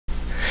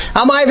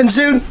I'm Ivan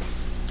Zoot.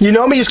 You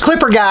know me as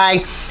Clipper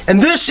Guy,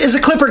 and this is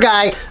a Clipper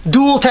Guy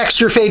dual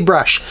texture fade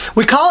brush.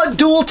 We call it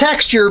dual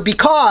texture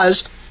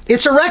because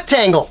it's a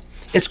rectangle.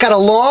 It's got a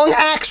long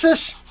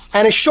axis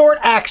and a short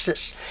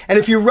axis. And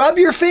if you rub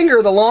your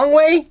finger the long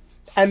way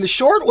and the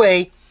short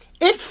way,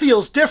 it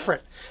feels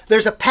different.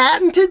 There's a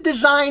patented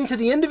design to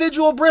the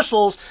individual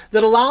bristles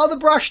that allow the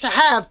brush to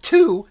have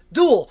two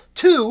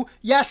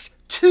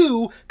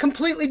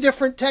completely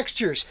different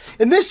textures.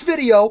 In this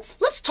video,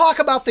 let's talk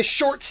about the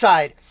short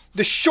side,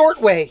 the short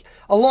way,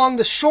 along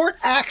the short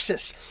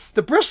axis.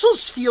 The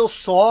bristles feel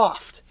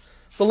soft.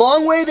 The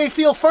long way, they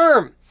feel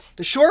firm.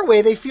 The short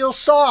way, they feel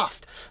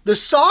soft. The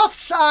soft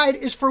side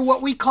is for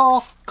what we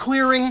call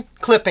clearing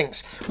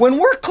clippings. When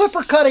we're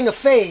clipper cutting a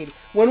fade,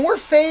 when we're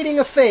fading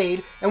a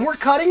fade, and we're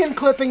cutting and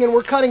clipping and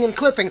we're cutting and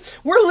clipping,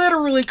 we're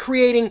literally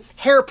creating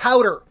hair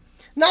powder.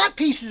 Not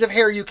pieces of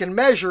hair you can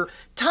measure,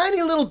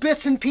 tiny little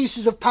bits and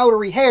pieces of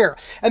powdery hair.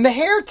 And the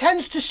hair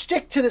tends to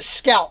stick to the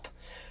scalp.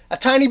 A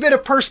tiny bit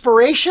of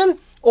perspiration,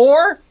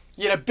 or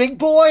you get a big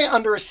boy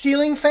under a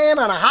ceiling fan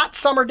on a hot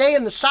summer day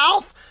in the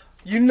South,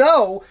 you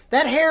know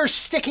that hair is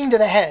sticking to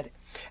the head.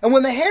 And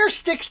when the hair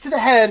sticks to the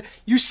head,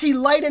 you see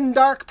light and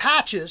dark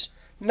patches,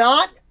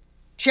 not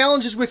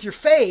challenges with your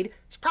fade.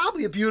 It's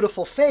probably a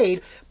beautiful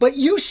fade, but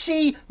you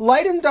see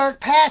light and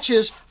dark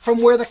patches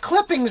from where the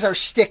clippings are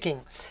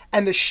sticking.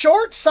 And the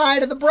short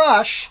side of the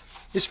brush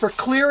is for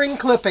clearing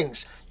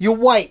clippings. You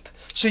wipe.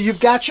 So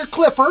you've got your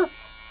clipper,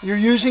 you're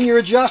using your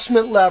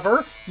adjustment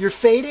lever, you're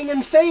fading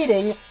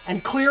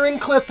and clearing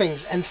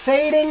clippings, and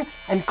fading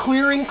and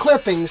clearing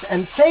clippings,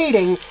 and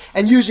fading,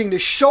 and using the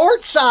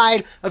short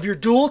side of your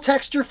dual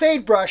texture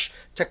fade brush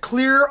to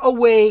clear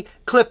away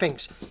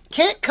clippings.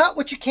 Can't cut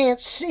what you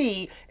can't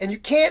see, and you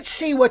can't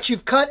see what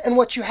you've cut and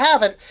what you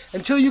haven't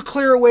until you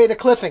clear away the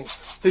clippings.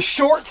 The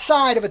short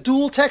side of a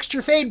dual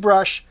texture fade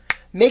brush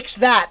makes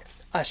that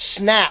a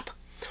snap.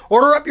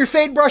 Order up your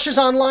fade brushes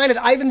online at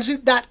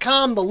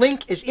ivanzoot.com. The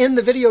link is in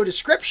the video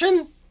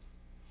description.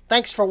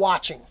 Thanks for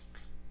watching.